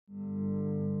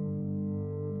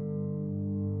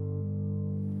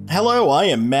Hello, I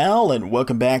am Mal, and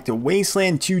welcome back to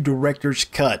Wasteland 2 Director's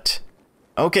Cut.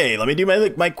 Okay, let me do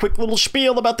my quick little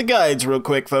spiel about the guides real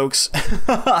quick, folks.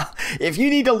 If you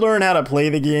need to learn how to play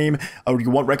the game, or you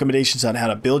want recommendations on how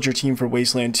to build your team for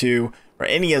Wasteland 2, or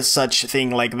any of such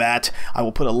thing like that, I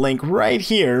will put a link right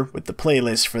here with the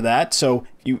playlist for that. So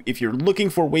if you're looking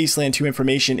for Wasteland 2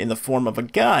 information in the form of a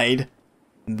guide,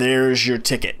 there's your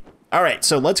ticket. Alright,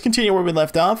 so let's continue where we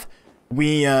left off.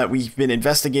 We've been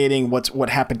investigating what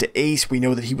happened to Ace. We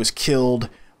know that he was killed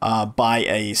by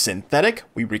a synthetic.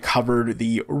 We recovered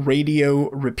the radio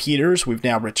repeaters. We've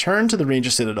now returned to the Ranger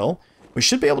Citadel. We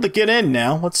should be able to get in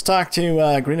now. Let's talk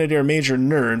to Grenadier Major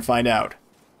Nur and find out.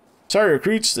 Sorry,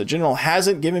 recruits, the General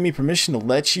hasn't given me permission to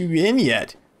let you in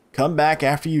yet. Come back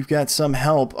after you've got some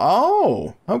help.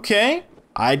 Oh, okay.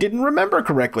 I didn't remember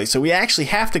correctly, so we actually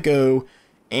have to go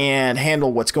and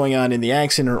handle what's going on in the Ag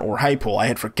Center or High Pool. I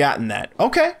had forgotten that.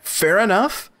 Okay, fair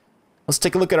enough. Let's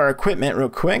take a look at our equipment real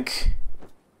quick.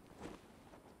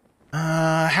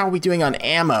 How are we doing on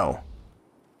ammo?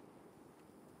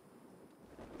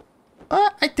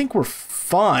 I think we're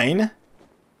fine.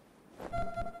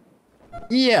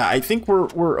 Yeah, I think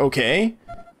we're okay.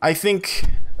 I think,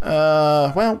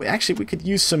 well, actually, we could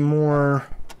use some more.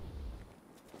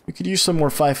 We could use some more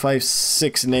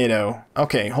 5.56 NATO.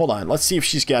 Okay, hold on. Let's see if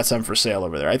she's got some for sale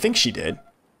over there. I think she did.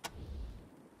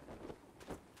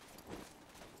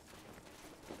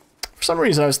 For some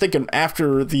reason, I was thinking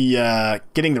after the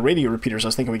getting the radio repeaters, I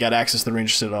was thinking we got access to the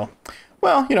Ranger Citadel.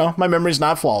 Well, you know, my memory's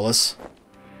not flawless.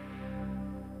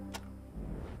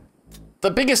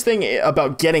 The biggest thing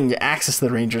about getting access to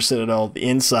the Ranger Citadel, the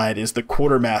inside, is the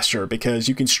Quartermaster, because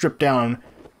you can strip down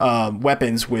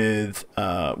weapons with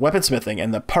weaponsmithing,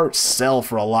 and the parts sell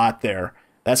for a lot there.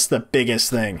 That's the biggest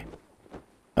thing.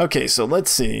 Okay, so let's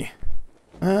see.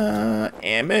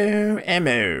 Ammo.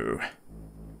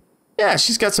 Yeah,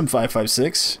 she's got some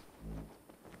 5.56.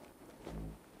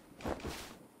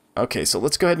 Okay, so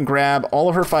let's go ahead and grab all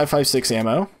of her 5.56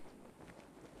 ammo.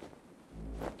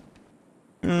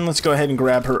 Let's go ahead and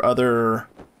grab her other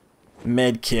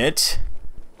med kit.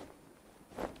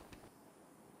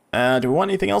 Do we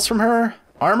want anything else from her?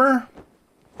 Armor?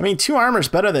 I mean, 2 armor is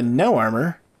better than no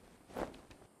armor.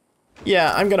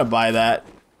 Yeah, I'm gonna buy that.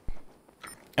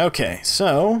 Okay,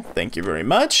 so, thank you very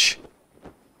much.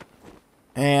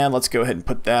 And let's go ahead and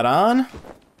put that on.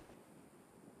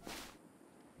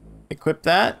 Equip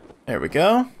that. There we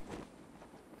go.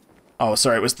 Oh,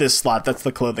 sorry, it was this slot. That's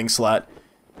the clothing slot.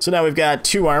 So now we've got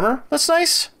 2 armor. That's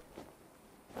nice.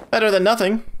 Better than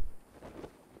nothing.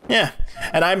 Yeah,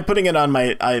 and I'm putting it on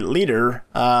my leader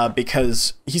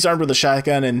because he's armed with a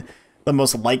shotgun and the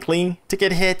most likely to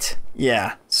get hit.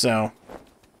 Yeah, so.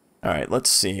 Alright, let's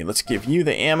see. Let's give you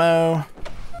the ammo.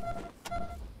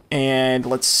 And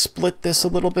let's split this a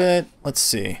little bit. Let's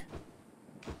see.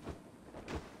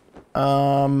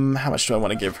 How much do I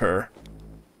want to give her?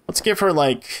 Let's give her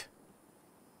like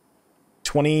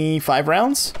 25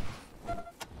 rounds.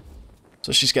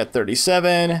 So she's got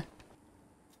 37.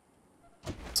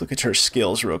 Let's look at her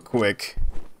skills real quick.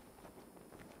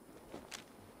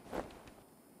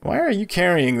 Why are you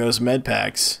carrying those med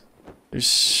packs?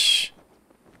 There's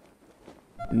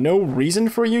no reason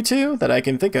for you to that I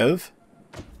can think of.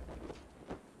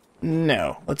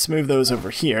 No. Let's move those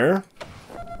over here.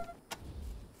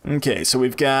 Okay, so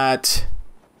we've got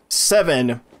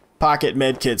 7 pocket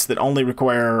med kits that only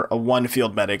require a 1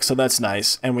 field medic, so that's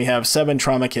nice. And we have 7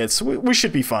 trauma kits. We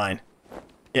should be fine.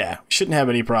 Yeah, we shouldn't have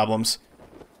any problems.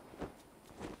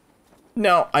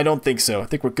 No, I don't think so. I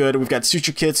think we're good. We've got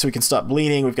suture kits so we can stop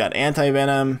bleeding. We've got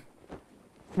anti-venom.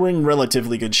 We're in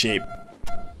relatively good shape.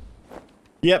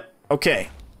 Yep, okay.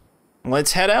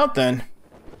 Let's head out then.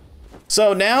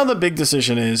 So now the big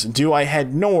decision is, do I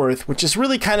head north, which is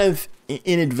really kind of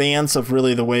in advance of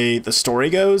really the way the story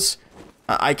goes.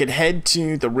 I could head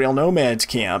to the Rail Nomads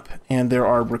camp, and there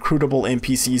are recruitable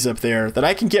NPCs up there that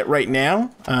I can get right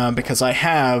now because I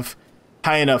have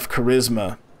high enough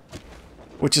charisma,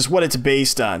 which is what it's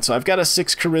based on. So I've got a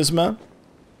 6 charisma,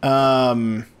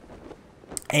 and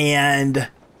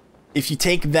if you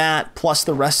take that plus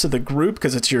the rest of the group,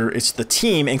 because it's the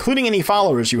team, including any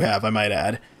followers you have, I might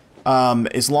add,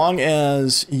 as long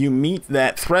as you meet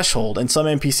that threshold, and some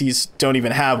NPCs don't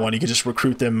even have one, you can just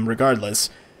recruit them regardless,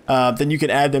 then you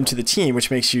can add them to the team, which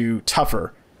makes you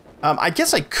tougher. I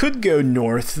guess I could go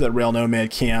north to the Rail Nomad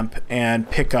camp and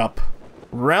pick up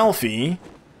Ralphie.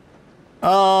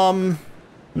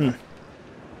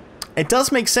 It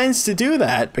does make sense to do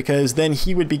that, because then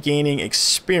he would be gaining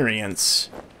experience.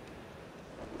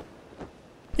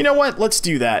 You know what? Let's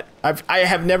do that. I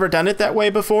have never done it that way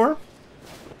before,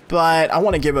 but I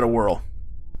want to give it a whirl.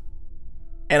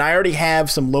 and I already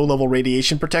have some low-level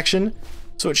radiation protection,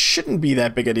 so it shouldn't be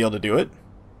that big a deal to do it.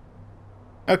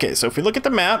 Okay, so if we look at the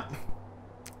map,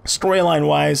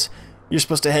 storyline-wise, you're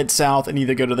supposed to head south and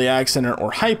either go to the Ag Center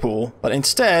or High Pool, but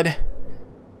instead,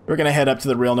 we're going to head up to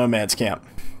the Rail Nomads camp.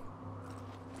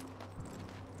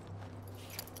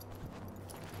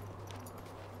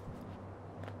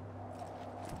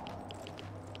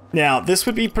 Now, this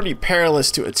would be pretty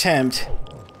perilous to attempt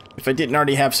if I didn't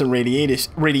already have some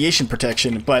radiation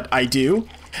protection, but I do.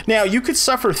 Now, you could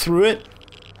suffer through it.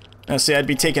 Now, see, I'd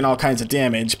be taking all kinds of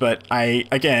damage, but I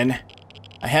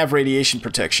have radiation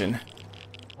protection.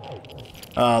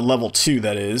 Level 2,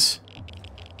 that is.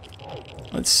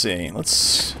 Let's see, The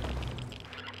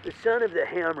son of the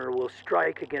hammer will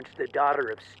strike against the daughter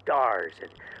of stars,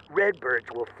 and redbirds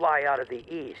will fly out of the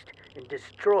east and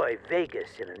destroy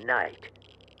Vegas in a night.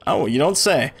 Oh, you don't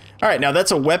say. Alright, now that's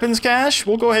a weapons cache.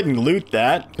 We'll go ahead and loot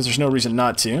that, because there's no reason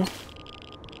not to.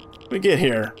 What do we get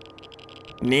here?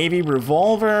 Navy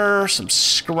revolver, some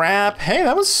scrap. Hey,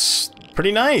 that was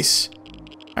pretty nice.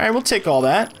 Alright, we'll take all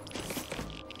that.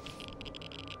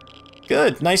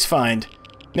 Good, nice find.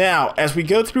 Now, as we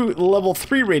go through level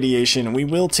 3 radiation, we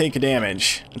will take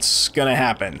damage. It's gonna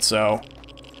happen, so...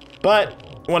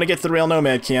 But, I want to get to the Rail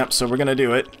Nomad camp, so we're gonna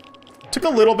do it. Took a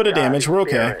little bit of damage, we're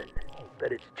okay. Barren,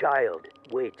 but its child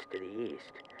waits to the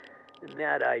east. The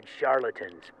mad-eyed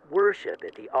charlatans worship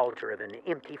at the altar of an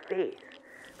empty faith,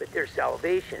 but their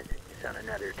salvation is on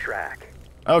another track.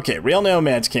 Okay, Rail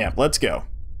Nomads camp, let's go.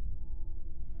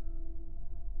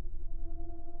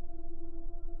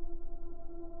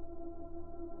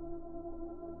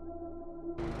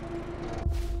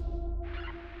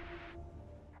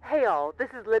 Hey all, this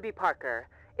is Libby Parker.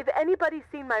 If anybody's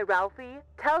seen my Ralphie,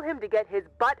 tell him to get his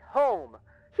butt home.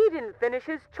 He didn't finish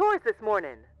his chores this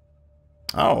morning.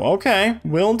 Oh, okay.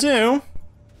 Will do.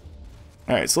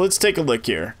 Alright, so let's take a look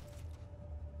here.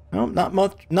 Oh, not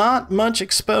much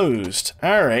exposed.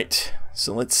 Alright,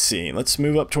 so let's see. Let's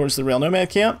move up towards the Rail Nomad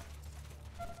camp.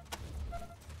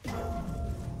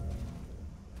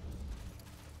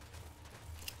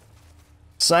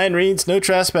 Sign reads, no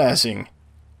trespassing.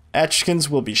 Atkins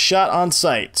will be shot on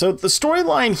sight. So the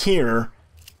storyline here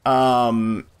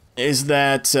is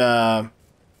that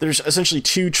there's essentially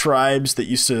two tribes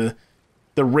that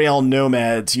the Rail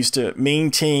Nomads used to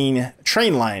maintain a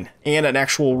train line and an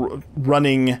actual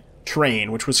running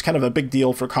train, which was kind of a big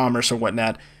deal for commerce or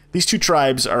whatnot. These two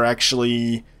tribes are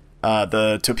actually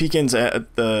the Topekans,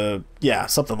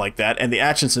 something like that, and the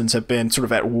Atchinsons have been sort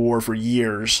of at war for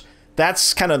years.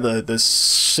 That's kind of the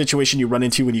situation you run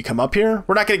into when you come up here.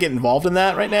 We're not going to get involved in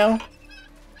that right now,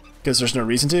 because there's no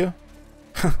reason to.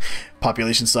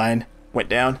 Population sign went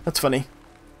down. That's funny.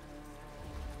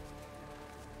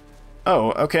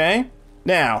 Oh, okay.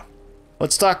 Now,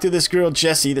 let's talk to this girl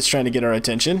Jessie that's trying to get our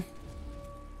attention.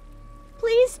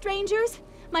 Please, strangers.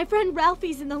 My friend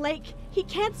Ralphie's in the lake. He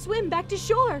can't swim back to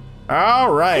shore.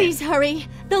 All right. Please hurry.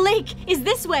 The lake is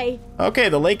this way. Okay,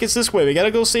 the lake is this way. We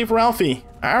gotta go save Ralphie.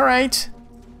 All right.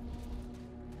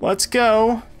 Let's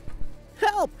go.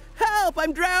 Help! Help!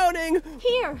 I'm drowning!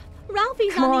 Here.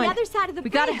 Ralphie's Come on the on. other side of the We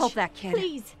bridge. gotta help that kid.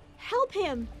 Please, help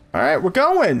him. All right, we're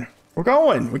going. We're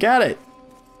going. We got it.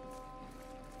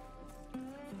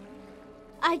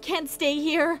 I can't stay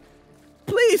here.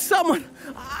 Please, someone!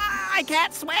 I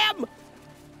can't swim!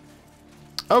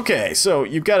 Okay, so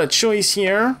you've got a choice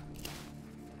here.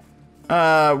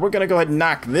 We're gonna go ahead and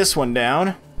knock this one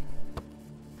down.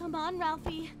 Come on,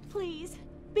 Ralphie. Please,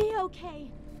 be okay.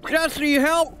 Jessie,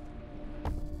 help!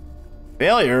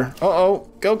 Failure. Uh-oh.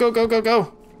 Go, go, go, go,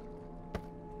 go.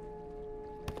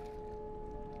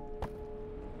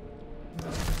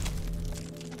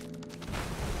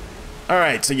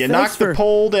 Alright, so you knocked the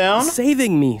pole down.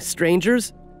 Saving me,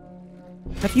 strangers.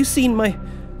 Have you seen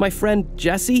my friend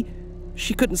Jessie?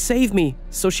 She couldn't save me,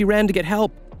 so she ran to get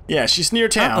help. Yeah, she's near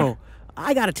town. Uh-oh.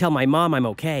 I gotta tell my mom I'm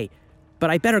okay, but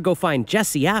I better go find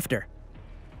Jessie after.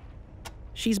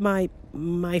 She's my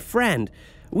friend.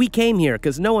 We came here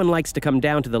because no one likes to come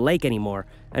down to the lake anymore,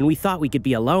 and we thought we could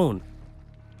be alone.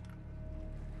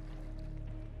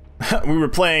 We were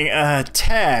playing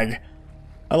tag.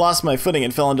 I lost my footing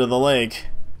and fell into the lake.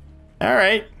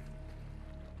 Alright.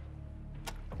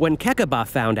 When Kekaba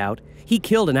found out, he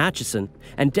killed an Atchison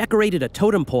and decorated a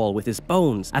totem pole with his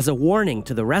bones as a warning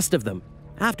to the rest of them.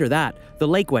 After that, the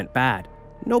lake went bad.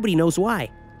 Nobody knows why.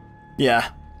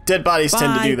 Yeah, dead bodies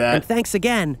tend to do that. And thanks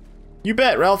again. You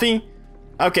bet, Ralphie.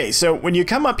 Okay, so when you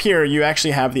come up here, you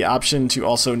actually have the option to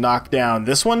also knock down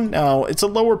this one. Now, it's a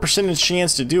lower percentage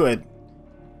chance to do it.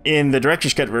 In the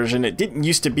Director's Cut version, it didn't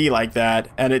used to be like that,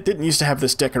 and it didn't used to have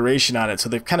this decoration on it, so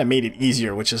they've kind of made it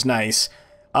easier, which is nice.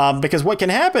 Because what can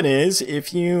happen is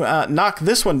if you knock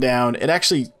this one down, it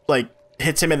actually like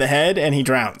hits him in the head and he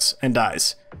drowns and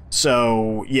dies.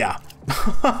 So yeah,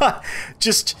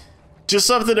 just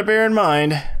something to bear in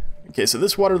mind. Okay, so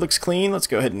this water looks clean. Let's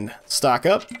go ahead and stock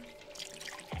up.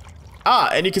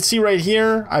 And you can see right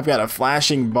here, I've got a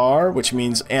flashing bar, which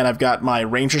means, and I've got my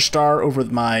ranger star over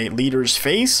my leader's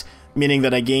face, meaning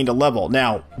that I gained a level.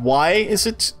 Now, why is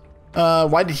it,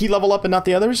 why did he level up and not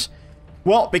the others?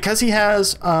 Well, because he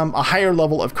has a higher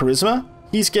level of charisma,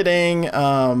 he's getting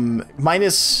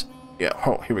minus, yeah,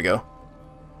 oh, here we go.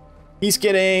 He's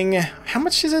getting, how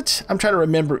much is it? I'm trying to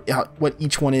remember what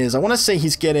each one is. I want to say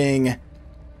he's getting,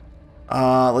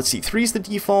 let's see, 3 is the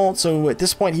default, so at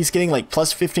this point he's getting like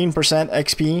plus 15%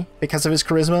 XP because of his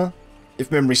charisma,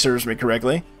 if memory serves me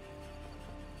correctly.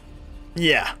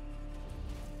 Yeah.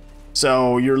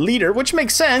 So your leader, which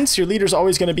makes sense, your leader's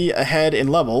always going to be ahead in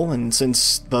level, and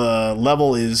since the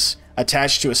level is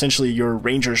attached to essentially your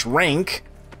ranger's rank,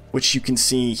 which you can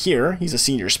see here, he's a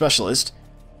senior specialist,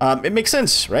 it makes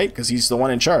sense, right? Because he's the one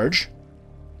in charge.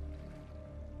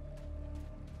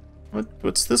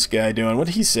 What's this guy doing? What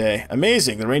did he say?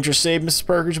 Amazing, the ranger saved Mrs.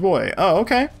 Parker's boy. Oh,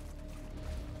 okay.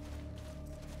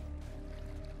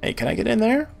 Hey, can I get in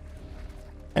there?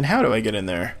 And how do I get in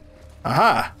there?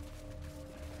 Aha!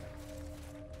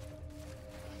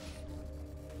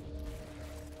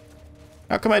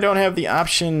 How come I don't have the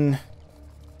option?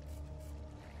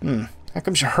 How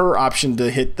come her option to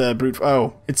hit the brute?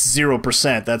 Oh, it's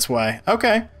 0%, that's why.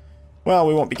 Okay. Well,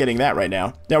 we won't be getting that right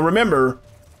now. Now remember,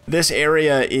 this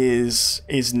area is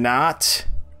not,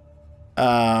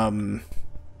 what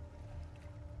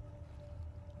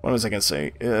was I gonna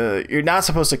say? You're not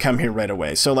supposed to come here right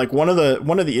away. So like one of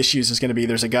the issues is gonna be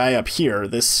there's a guy up here,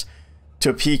 this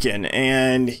Topeka,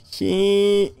 and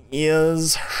he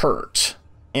is hurt.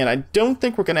 And I don't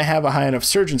think we're gonna have a high enough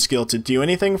surgeon skill to do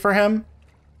anything for him.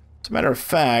 As a matter of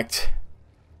fact,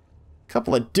 a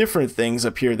couple of different things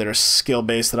up here that are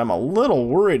skill-based that I'm a little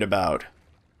worried about.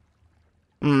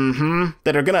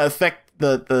 That are gonna affect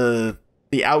the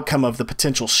outcome of the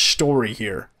potential story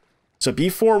here. So be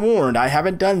forewarned, I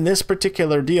haven't done this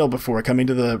particular deal before, coming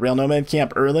to the Rail Nomad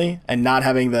camp early and not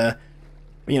having the,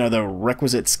 you know, the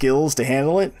requisite skills to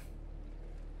handle it.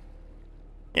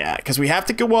 Yeah, because we have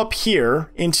to go up here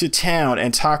into town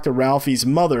and talk to Ralphie's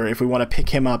mother if we want to pick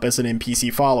him up as an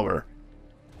NPC follower.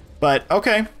 But,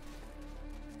 okay.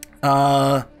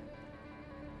 So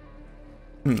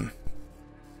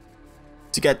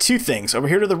you got two things. Over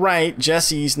here to the right,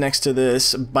 Jesse's next to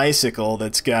this bicycle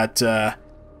that's got an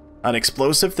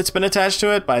explosive that's been attached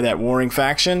to it by that warring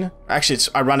faction. Actually, it's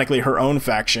ironically her own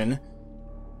faction.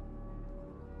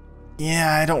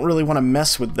 Yeah, I don't really want to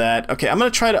mess with that. Okay, I'm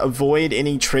going to try to avoid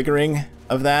any triggering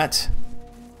of that.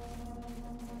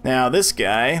 Now, this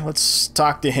guy, let's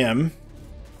talk to him.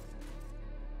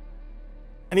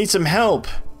 I need some help.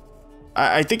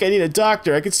 I think I need a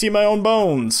doctor. I can see my own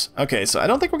bones. Okay, so I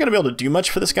don't think we're going to be able to do much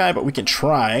for this guy, but we can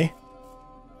try.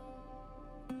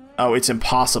 Oh, it's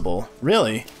impossible.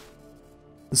 Really?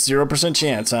 0%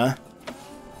 chance, huh?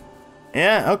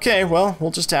 Yeah, okay, well,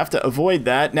 we'll just have to avoid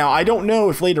that. Now, I don't know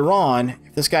if later on,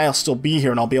 if this guy will still be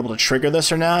here and I'll be able to trigger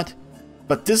this or not.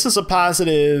 But this is a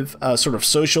positive sort of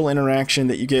social interaction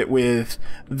that you get with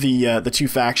the two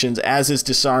factions, as is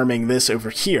disarming this over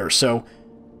here. So,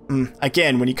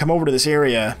 again, when you come over to this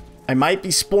area, I might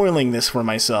be spoiling this for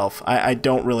myself. I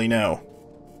don't really know.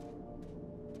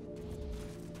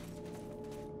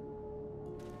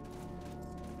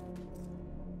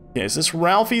 Okay, is this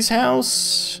Ralphie's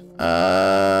house?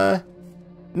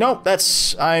 Nope,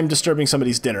 that's... I'm disturbing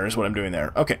somebody's dinner is what I'm doing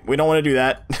there. Okay, we don't want to do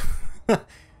that.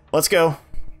 Let's go.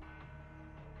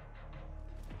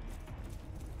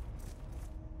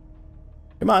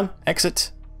 Come on,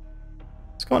 exit.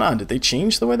 What's going on? Did they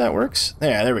change the way that works?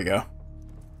 Yeah, there we go.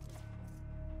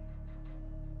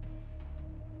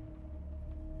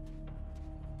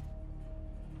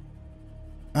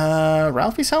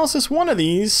 Ralphie's house is one of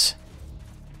these.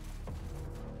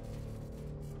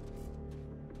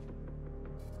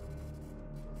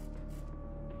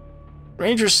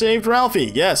 Rangers saved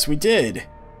Ralphie. Yes, we did.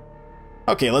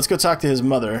 Okay, let's go talk to his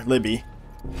mother, Libby.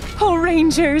 Oh,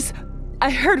 Rangers!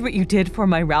 I heard what you did for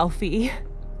my Ralphie.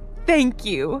 Thank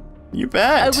you. You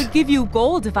bet. I would give you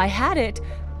gold if I had it,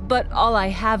 but all I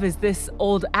have is this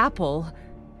old apple.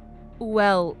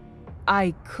 Well,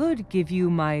 I could give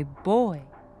you my boy.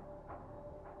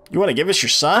 You want to give us your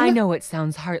son? I know it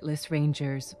sounds heartless,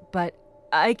 Rangers, but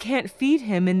I can't feed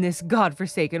him in this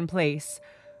godforsaken place.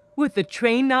 With the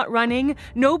train not running,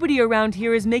 nobody around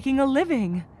here is making a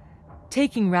living.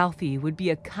 Taking Ralphie would be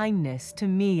a kindness to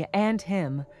me and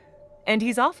him. and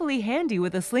he's awfully handy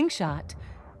with a slingshot.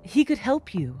 He could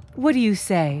help you. What do you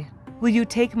say? Will you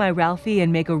take my Ralphie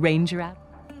and make a ranger out?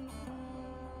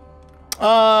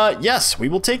 Yes, we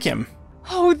will take him.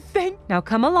 Oh, Now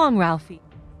come along, Ralphie.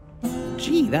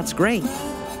 Gee, that's great.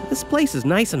 This place is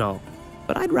nice and all,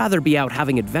 but I'd rather be out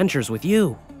having adventures with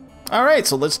you. All right,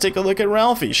 so let's take a look at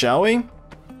Ralphie, shall we?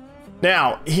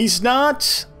 Now, he's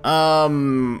not,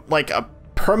 like a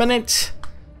permanent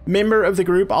member of the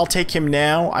group. I'll take him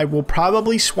now. I will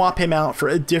probably swap him out for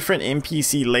a different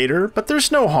NPC later, but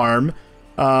there's no harm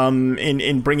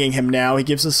in bringing him now. He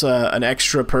gives us an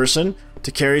extra person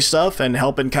to carry stuff and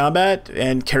help in combat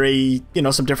and carry, you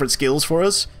know, some different skills for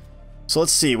us. So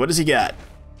let's see, what does he got?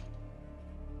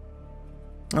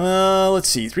 Let's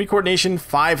see, 3 coordination,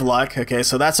 5 luck. Okay,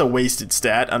 so that's a wasted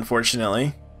stat,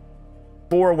 unfortunately.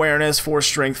 4 awareness, 4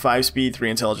 strength, 5 speed, 3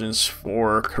 intelligence,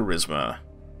 4 charisma.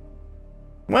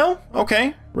 Well,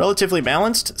 okay, relatively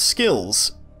balanced.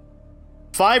 Skills.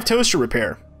 5 toaster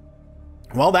repair.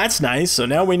 Well, that's nice. So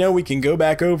now we know we can go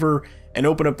back over and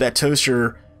open up that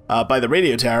toaster by the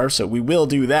radio tower, so we will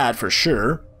do that for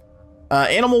sure.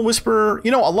 Animal Whisperer,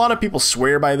 you know, a lot of people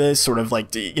swear by this, sort of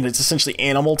like, you know, it's essentially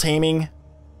animal taming.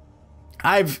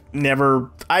 I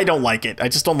don't like it. I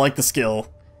just don't like the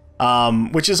skill.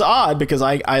 Which is odd because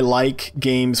I like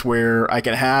games where I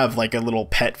can have like a little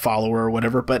pet follower or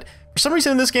whatever, but for some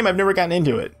reason in this game I've never gotten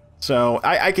into it. So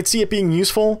I could see it being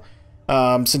useful,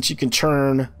 since you can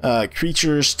turn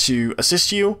creatures to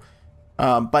assist you,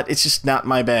 but it's just not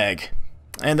my bag.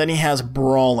 And then he has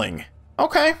Brawling.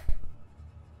 Okay.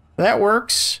 That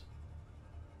works.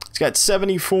 He's got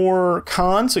 74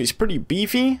 con, so he's pretty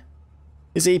beefy.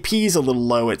 His AP is a little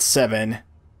low at 7.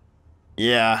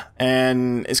 Yeah,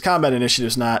 and his combat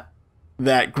initiative's not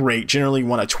that great. Generally, you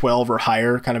want a 12 or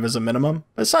higher, kind of as a minimum.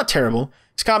 But it's not terrible.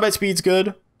 His combat speed's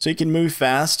good, so he can move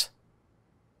fast.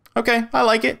 Okay, I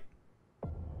like it.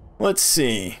 Let's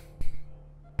see.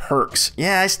 Perks.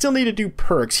 Yeah, I still need to do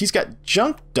perks. He's got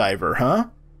Junk Diver, huh?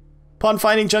 Upon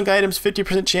finding junk items,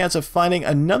 50% chance of finding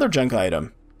another junk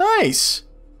item. Nice.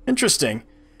 Interesting.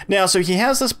 Now, so he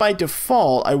has this by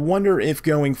default. I wonder if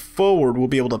going forward we'll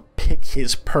be able to pick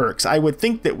his perks. I would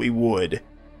think that we would.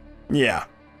 Yeah.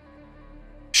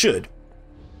 Should.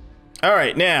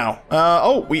 Alright, now.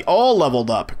 Oh, we all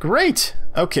leveled up. Great.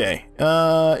 Okay.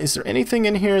 Is there anything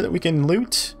in here that we can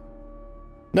loot?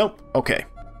 Nope. Okay.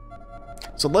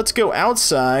 So let's go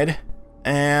outside,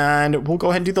 and we'll go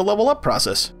ahead and do the level up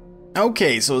process.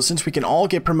 Okay, so since we can all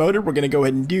get promoted, we're going to go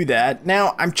ahead and do that.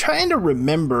 Now, I'm trying to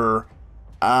remember...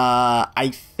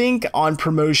 I think on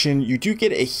promotion you do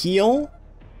get a heal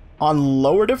on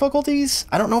lower difficulties.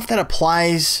 I don't know if that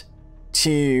applies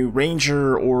to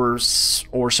Ranger or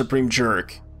Supreme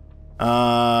Jerk.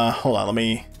 Hold on, let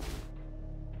me...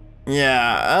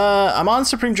 Yeah, I'm on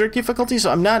Supreme Jerk difficulty,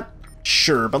 so I'm not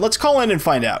sure, but let's call in and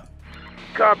find out.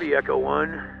 Copy, Echo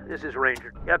 1. This is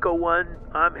Ranger. Echo 1,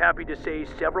 I'm happy to say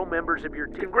several members of your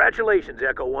team... Congratulations,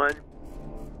 Echo 1.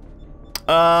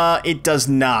 It does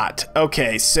not.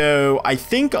 Okay, so I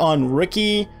think on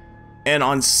Rookie and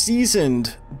on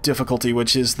Seasoned difficulty,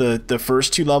 which is the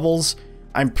first 2 levels,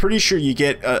 I'm pretty sure you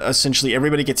get, essentially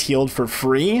everybody gets healed for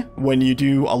free when you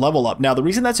do a level up. Now, the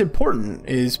reason that's important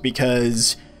is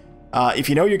because if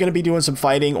you know you're going to be doing some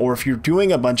fighting, or if you're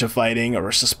doing a bunch of fighting,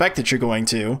 or suspect that you're going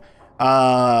to,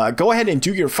 go ahead and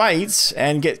do your fights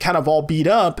and get kind of all beat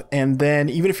up, and then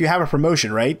even if you have a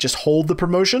promotion, right, just hold the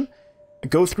promotion.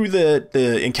 Go through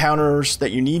the encounters that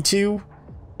you need to,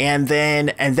 and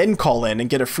then call in and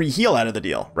get a free heal out of the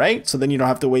deal, right? So then you don't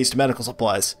have to waste medical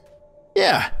supplies.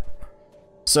 Yeah.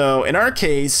 So in our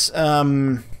case,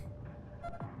 I'm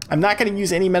not going to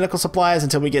use any medical supplies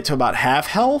until we get to about half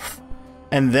health,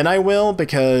 and then I will,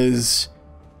 because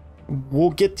we'll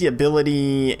get the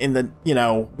ability in the, you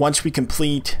know, once we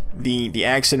complete the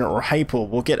accident or hypo,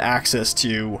 we'll get access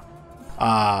to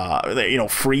you know,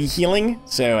 free healing,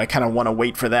 so I kind of want to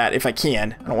wait for that if I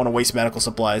can. I don't want to waste medical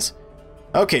supplies.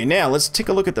 Okay, now let's take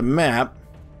a look at the map.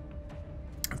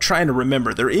 I'm trying to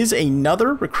remember. There is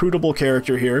another recruitable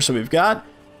character here, so we've got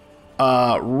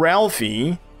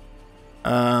Ralphie,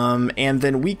 and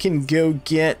then we can go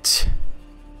get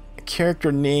a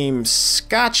character named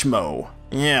Scotchmo.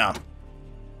 Yeah,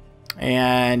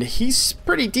 and he's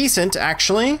pretty decent,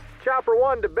 actually. Chopper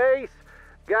 1 to base.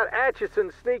 Got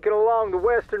Atchison sneaking along the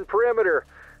western perimeter.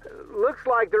 Looks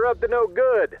like they're up to no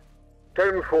good.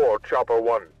 10-4, Chopper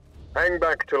 1. Hang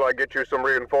back till I get you some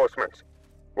reinforcements.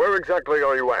 Where exactly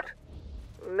are you at?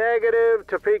 Negative,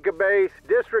 Topeka base.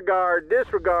 Disregard.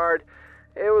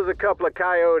 It was a couple of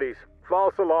coyotes.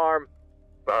 False alarm.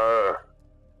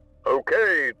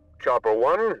 Okay, Chopper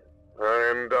 1.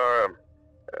 And,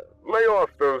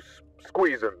 those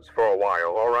squeezins for a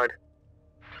while, alright?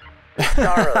 The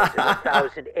sorrows of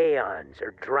 1,000 aeons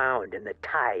are drowned in the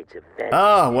tides of vengeance.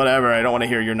 Oh, whatever. I don't want to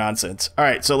hear your nonsense.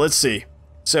 Alright, so let's see.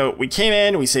 So we came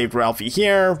in, we saved Ralphie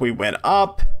here, we went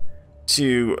up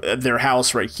to their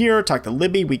house right here, talked to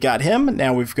Libby, we got him.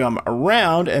 Now we've come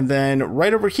around, and then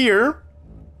right over here,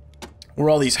 where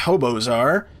all these hobos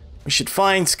are, we should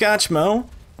find Scotchmo.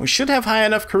 We should have high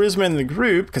enough charisma in the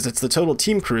group, because it's the total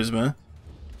team charisma,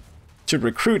 to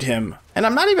recruit him. And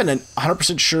I'm not even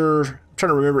 100% sure, I'm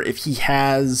trying to remember if he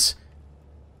has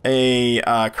a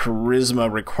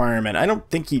charisma requirement. I don't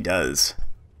think he does.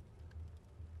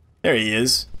 There he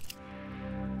is.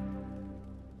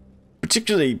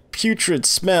 Particularly putrid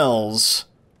smells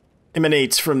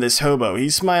emanates from this hobo.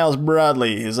 He smiles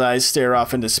broadly, his eyes stare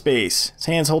off into space. His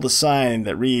hands hold a sign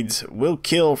that reads, "We'll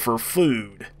kill for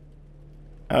food."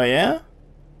 Oh yeah?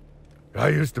 I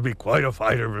used to be quite a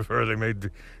fighter before they made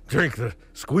drink the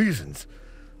squeezins.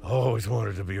 Always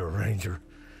wanted to be a ranger.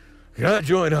 Can I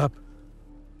join up?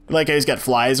 Like how he's got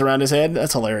flies around his head?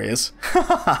 That's hilarious.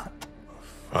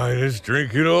 Finest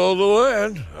drink in all the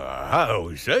land. I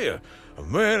always say a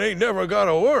man ain't never got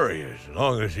to worry as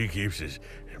long as he keeps his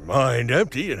mind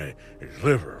empty and his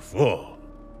liver full.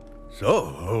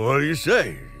 So, what do you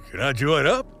say? Can I join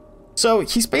up? So,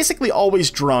 he's basically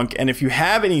always drunk, and if you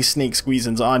have any snake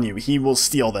squeezins on you, he will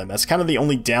steal them. That's kind of the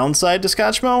only downside to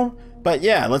Scotchmo. But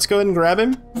yeah, let's go ahead and grab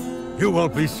him. You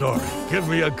won't be sorry. Give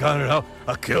me a gun and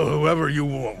I'll kill whoever you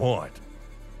want.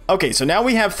 Okay, so now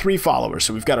we have 3 followers.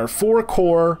 So we've got our 4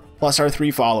 core plus our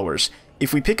 3 followers.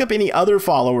 If we pick up any other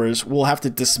followers, we'll have to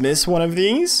dismiss one of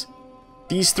these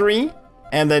 3,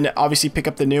 and then obviously pick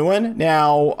up the new one.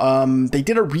 Now, they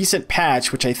did a recent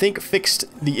patch, which I think fixed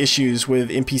the issues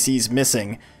with NPCs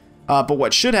missing. But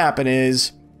what should happen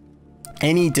is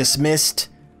any dismissed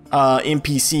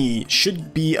NPC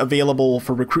should be available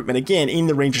for recruitment again in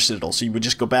the Ranger Citadel. So you would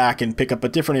just go back and pick up a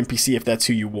different NPC if that's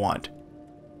who you want.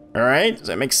 Alright, does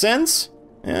that make sense?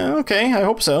 Yeah, okay, I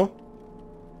hope so.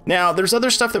 Now, there's other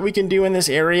stuff that we can do in this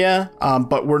area,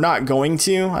 but we're not going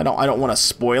to. I don't want to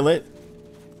spoil it.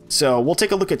 So, we'll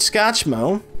take a look at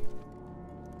Scotchmo.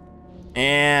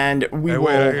 And we will...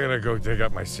 Wait, I gotta go dig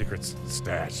up my secret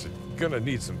stash. Gonna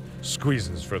need some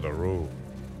squeezins for the room.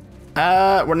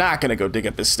 We're not gonna go dig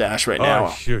up his stash right now.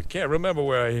 Oh, shoot. Can't remember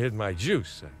where I hid my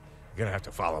juice. I'm gonna have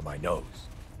to follow my nose.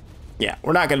 Yeah,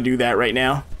 we're not gonna do that right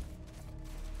now.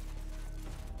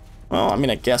 Well, I mean,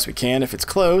 I guess we can if it's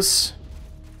close.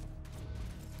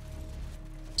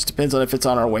 Just depends on if it's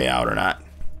on our way out or not.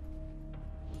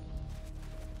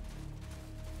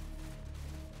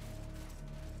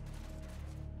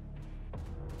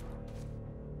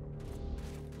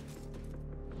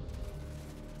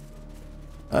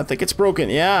 I think it's broken.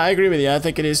 Yeah, I agree with you. I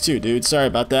think it is too, dude. Sorry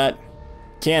about that.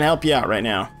 Can't help you out right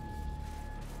now.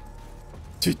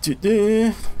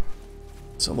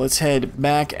 So let's head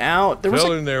back out. There was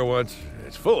Fell in there once.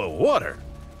 It's full of water.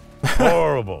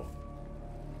 Horrible.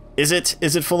 Is it?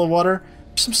 Is it full of water?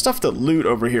 There's some stuff to loot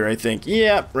over here, I think.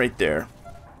 Yeah, right there.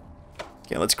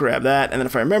 Okay, let's grab that. And then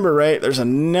if I remember right, there's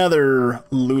another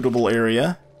lootable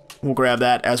area. We'll grab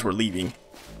that as we're leaving.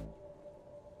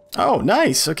 Oh,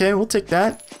 nice. Okay, we'll take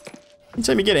that.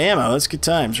 Anytime you get ammo, that's good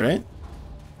times, right?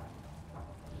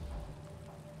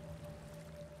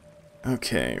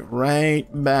 Okay, right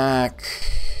back.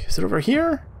 Is it over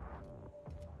here?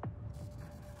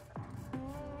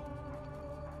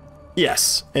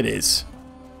 Yes, it is.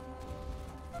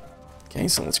 Okay,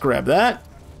 so let's grab that.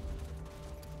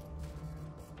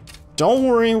 Don't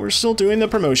worry, we're still doing the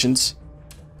promotions.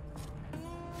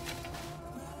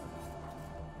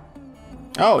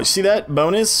 Oh, you see that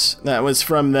bonus? That was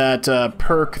from that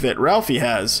perk that Ralphie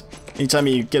has. Anytime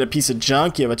you get a piece of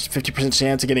junk, you have a 50%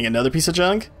 chance of getting another piece of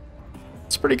junk.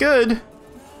 It's pretty good.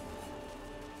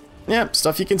 Yep,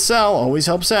 stuff you can sell always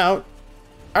helps out.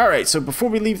 Alright, so before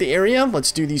we leave the area,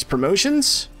 let's do these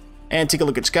promotions. And take a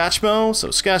look at Scotchmo. So,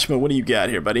 Scotchmo, what do you got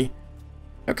here, buddy?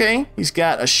 Okay, he's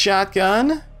got a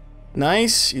shotgun.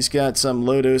 Nice. He's got some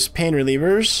low-dose pain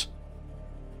relievers.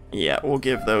 Yeah, we'll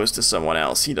give those to someone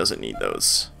else. He doesn't need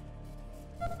those.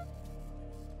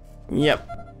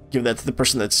 Yep. Give that to the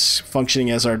person that's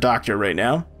functioning as our doctor right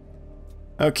now.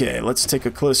 Okay, let's take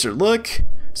a closer look.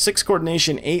 6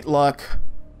 coordination, 8 luck.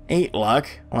 8 luck?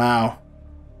 Wow.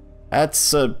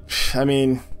 That's, I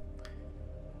mean...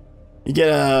 You get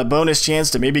a bonus chance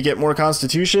to maybe get more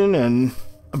constitution, and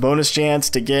a bonus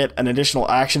chance to get an additional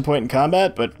action point in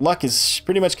combat, but luck is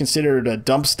pretty much considered a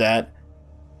dump stat.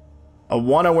 A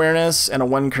 1 awareness and a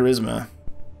 1 charisma.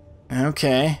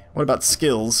 Okay, what about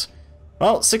skills?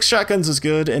 Well, 6 shotguns is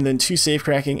good, and then 2 safe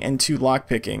cracking and 2 lock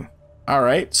picking.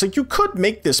 Alright, so you could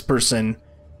make this person,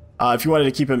 if you wanted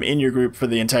to keep them in your group for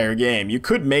the entire game, you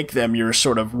could make them your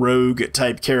sort of rogue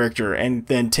type character and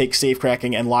then take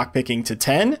safecracking and lockpicking to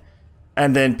 10,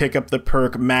 and then pick up the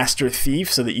perk Master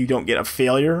Thief so that you don't get a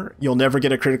failure. You'll never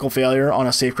get a critical failure on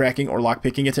a safecracking or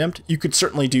lockpicking attempt. You could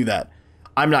certainly do that.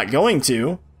 I'm not going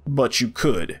to, but you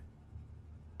could.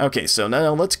 Okay, so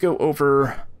now let's go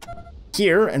over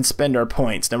here and spend our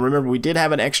points. Now remember, we did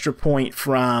have an extra point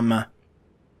from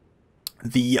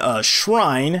the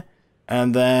shrine,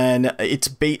 and then it's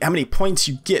how many points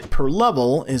you get per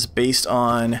level is based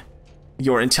on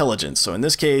your intelligence. So in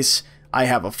this case, I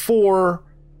have a 4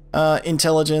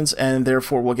 intelligence, and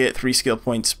therefore we'll get 3 skill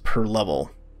points per level.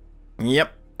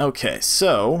 Yep. Okay,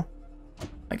 so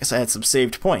I guess I had some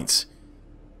saved points.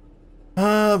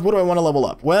 What do I want to level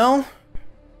up? Well,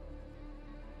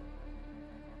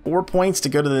 4 points to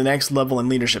go to the next level in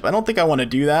leadership. I don't think I want to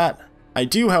do that. I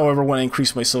do, however, want to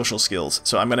increase my social skills.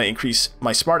 So I'm going to increase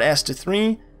my smart ass to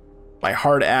 3, my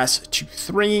hard ass to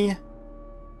 3,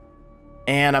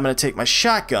 and I'm going to take my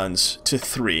shotguns to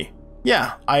 3.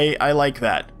 Yeah, I like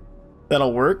that.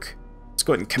 That'll work. Let's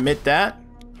go ahead and commit that.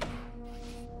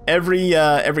 Every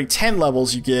 10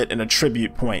 levels you get an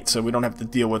attribute point, so we don't have to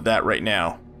deal with that right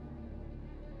now.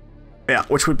 Yeah,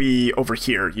 which would be over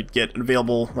here. You'd get an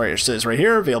available, right, it says right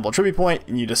here, available attribute point,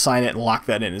 and you'd assign it and lock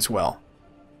that in as well.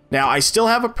 Now, I still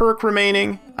have a perk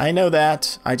remaining. I know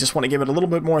that. I just want to give it a little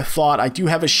bit more thought. I do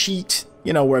have a sheet,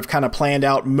 you know, where I've kind of planned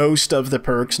out most of the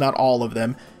perks, not all of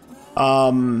them.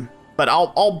 But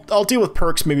I'll deal with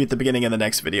perks maybe at the beginning of the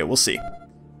next video. We'll see.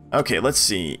 Okay, let's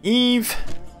see. Eve.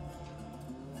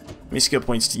 How many skill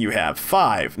points do you have?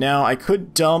 5. Now, I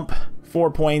could dump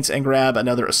 4 points and grab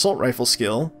another assault rifle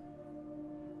skill.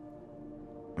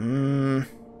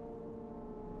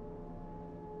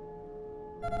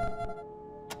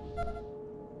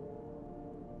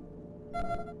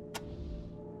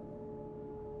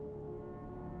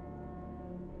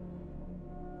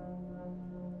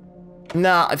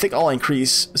 Nah, I think I'll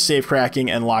increase safecracking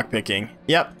and lockpicking.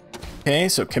 Yep. Okay,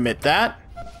 so commit that.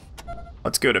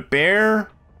 Let's go to bear.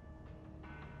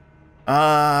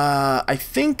 I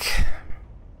think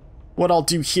what I'll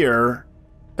do here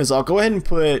is I'll go ahead and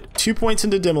put 2 points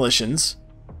into demolitions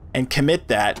and commit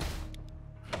that.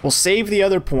 We'll save the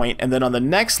other point, and then on the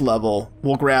next level,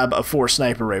 we'll grab 4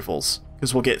 sniper rifles,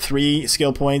 because we'll get 3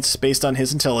 skill points based on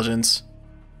his intelligence.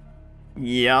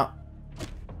 Yeah.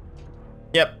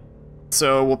 Yep.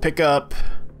 So we'll pick up...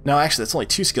 No, actually, that's only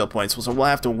 2 skill points, so we'll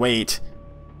have to wait.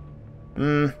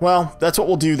 Well, that's what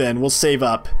we'll do then. We'll save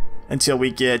up until we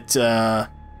get 4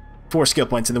 skill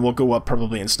points, and then we'll go up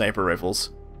probably in sniper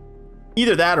rifles.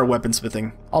 Either that or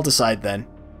weaponsmithing. I'll decide then.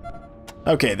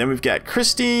 Okay, then we've got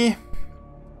Christy.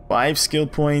 5 skill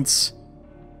points.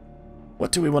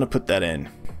 What do we want to put that in?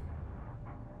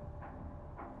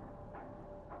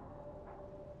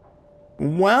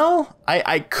 Well,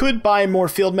 I could buy more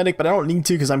field medic, but I don't need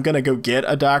to because I'm gonna go get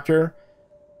a doctor,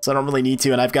 so I don't really need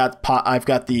to. And I've got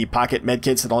the pocket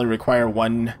medkits that only require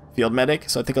 1 field medic,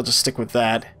 so I think I'll just stick with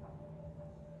that.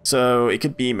 So it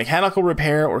could be mechanical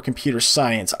repair or computer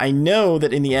science. I know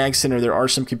that in the Ag Center there are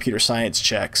some computer science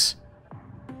checks,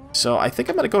 so I think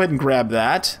I'm gonna go ahead and grab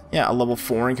that. Yeah, a level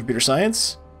 4 in computer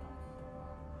science,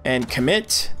 and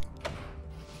commit.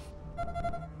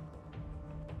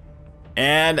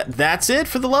 And that's it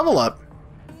for the level up.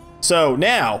 So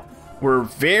now, we're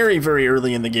very, very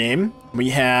early in the game.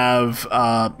 We have,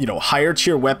 you know, higher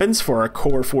tier weapons for our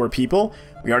core 4 people.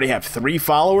 We already have 3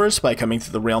 followers by coming to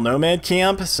the Rail Nomad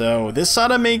camp, so this ought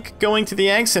to make going to the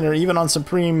Ag Center, even on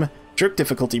Supreme Jerk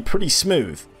difficulty, pretty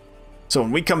smooth. So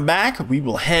when we come back, we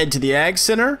will head to the Ag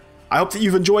Center. I hope that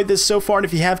you've enjoyed this so far, and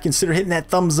if you have, consider hitting that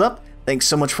thumbs up. Thanks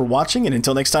so much for watching, and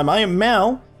until next time, I am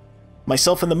Mal.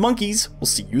 Myself and the monkeys will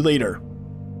see you later.